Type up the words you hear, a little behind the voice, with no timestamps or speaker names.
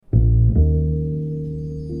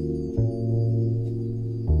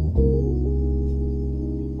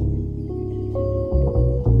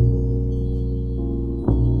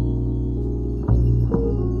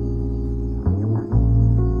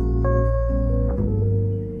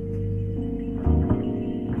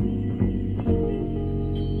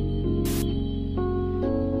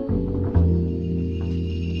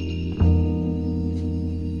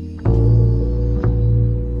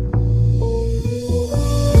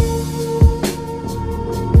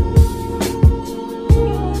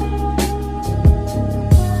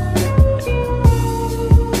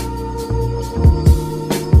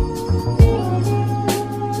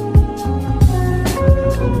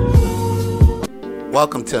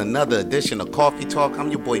Welcome to another edition of Coffee Talk. I'm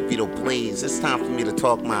your boy Vito Blaze. It's time for me to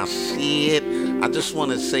talk my shit. I just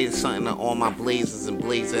want to say something to all my blazers and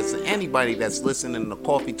blazers and anybody that's listening to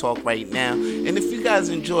Coffee Talk right now. And if you guys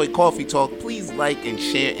enjoy Coffee Talk, please like and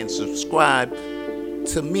share and subscribe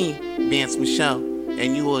to me, Vance Michelle,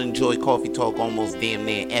 and you will enjoy Coffee Talk almost damn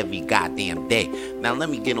near every goddamn day. Now let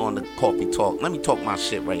me get on the Coffee Talk. Let me talk my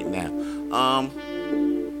shit right now.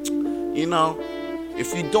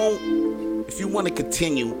 If you want to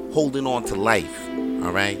continue holding on to life,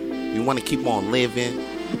 all right? You want to keep on living,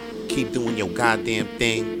 keep doing your goddamn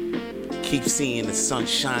thing, keep seeing the sun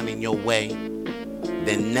shining your way,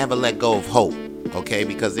 then never let go of hope, okay?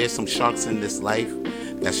 Because there's some sharks in this life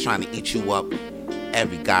that's trying to eat you up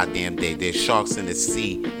every goddamn day. There's sharks in the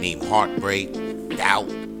sea named heartbreak, doubt,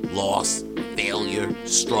 loss, failure,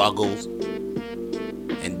 struggles.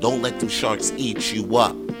 And don't let them sharks eat you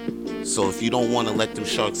up. So if you don't want to let them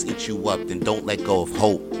sharks eat you up, then don't let go of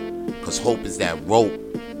hope. Because hope is that rope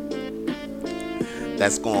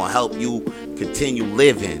that's going to help you continue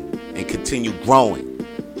living and continue growing.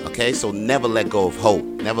 Okay, so never let go of hope.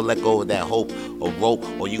 Never let go of that hope or rope,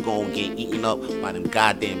 or you're going to get eaten up by them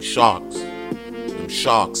goddamn sharks. Them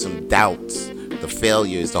sharks, some doubts, the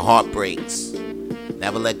failures, the heartbreaks.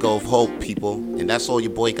 Never let go of hope, people. And that's all your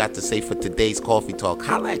boy got to say for today's Coffee Talk.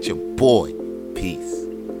 Holla at your boy. Peace.